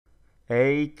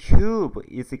A cube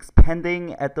is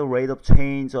expanding at the rate of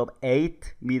change of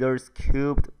 8 meters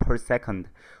cubed per second.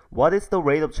 What is the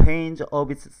rate of change of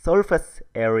its surface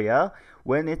area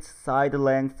when its side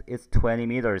length is 20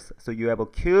 meters? So you have a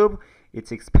cube,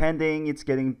 it's expanding, it's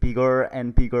getting bigger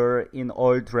and bigger in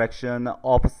all direction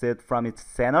opposite from its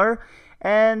center.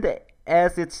 And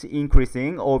as it's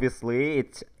increasing, obviously,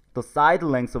 the side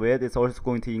length of it is also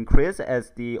going to increase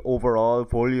as the overall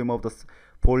volume of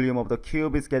the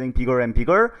cube is getting bigger and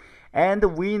bigger.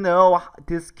 And we know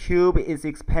this cube is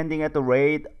expanding at the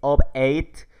rate of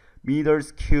 8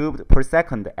 meters cubed per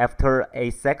second. After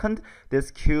a second,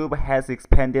 this cube has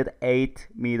expanded 8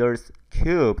 meters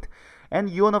cubed. And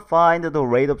you want to find the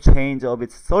rate of change of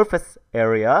its surface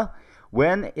area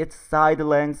when its side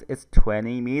length is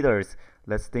 20 meters.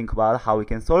 Let's think about how we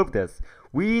can solve this.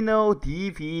 We know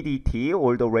dV dt,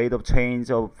 or the rate of change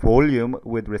of volume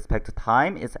with respect to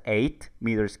time, is 8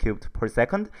 meters cubed per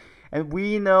second. And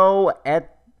we know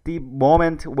at the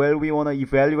moment where we want to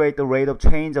evaluate the rate of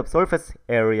change of surface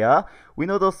area, we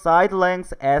know the side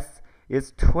length S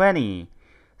is 20.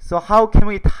 So how can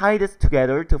we tie this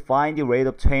together to find the rate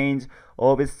of change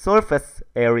of its surface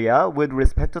area with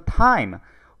respect to time?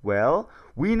 Well,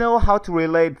 we know how to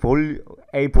relate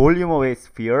a volume of a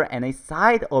sphere and a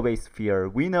side of a sphere.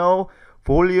 We know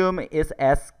volume is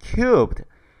S cubed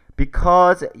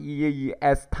because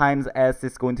S times S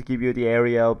is going to give you the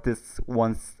area of this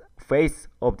one face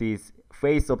of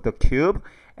the cube,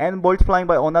 and multiplying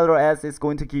by another S is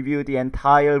going to give you the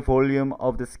entire volume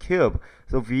of this cube.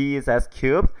 So V is S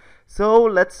cubed. So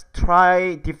let's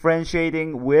try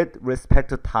differentiating with respect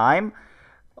to time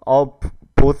of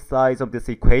both sides of this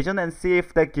equation and see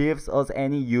if that gives us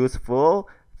any useful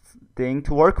thing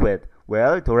to work with.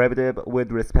 Well, derivative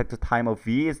with respect to time of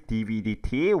V is dV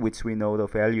dt, which we know the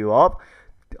value of.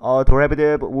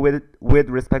 Derivative with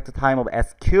respect to time of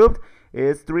S cubed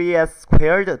is 3S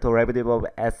squared, derivative of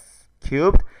S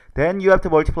cubed. Then you have to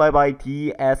multiply by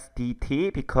ds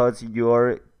dt because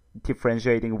you're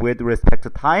differentiating with respect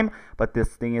to time, but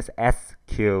this thing is S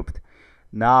cubed.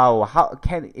 Now,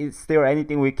 is there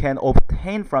anything we can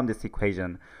obtain from this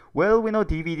equation? Well, we know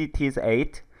dV dt is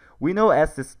 8. We know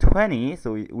S is 20,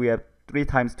 so we have 3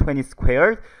 times 20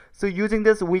 squared. So using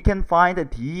this, we can find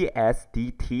ds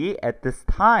dt at this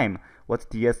time. What's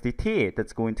ds dt?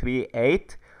 That's going to be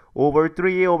 8 over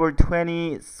 3 over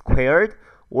 20 squared,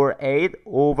 or 8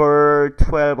 over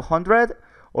 1200,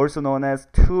 also known as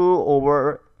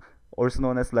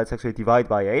let's actually divide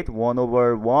by 8, 1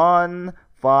 over 150.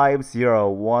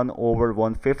 1 over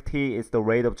 150 is the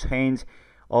rate of change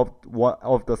of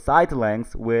the side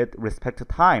length with respect to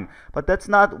time. But that's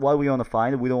not what we want to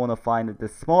find. We don't want to find the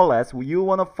small s. You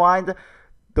want to find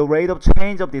the rate of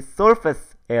change of the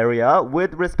surface area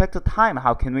with respect to time.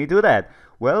 How can we do that?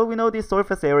 Well, we know the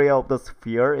surface area of the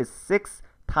sphere is 6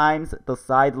 times the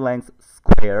side length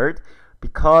squared,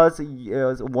 because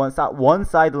one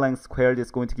side length squared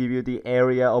is going to give you the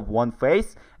area of one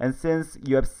face, and since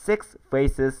you have 6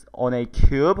 faces on a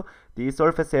cube, the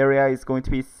surface area is going to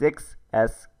be 6s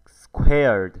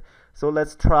squared. So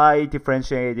let's try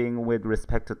differentiating with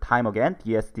respect to time again.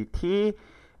 ds dt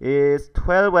is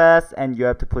 12s, and you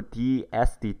have to put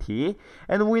ds dt.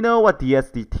 And we know what ds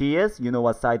dt is. You know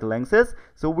what side length is.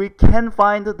 So we can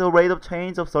find the rate of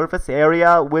change of surface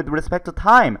area with respect to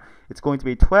time. It's going to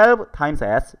be 12 times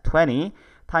s, 20,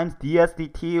 times ds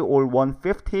dt, or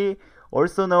 150,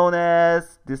 also known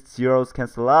as, these zeros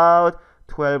cancel out,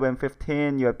 12 and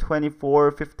 15, you have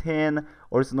 24, 15,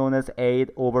 also known as 8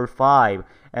 over 5.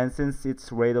 And since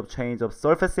it's rate of change of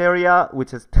surface area,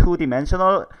 which is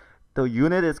 2-dimensional, the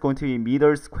unit is going to be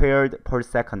meters squared per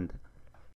second.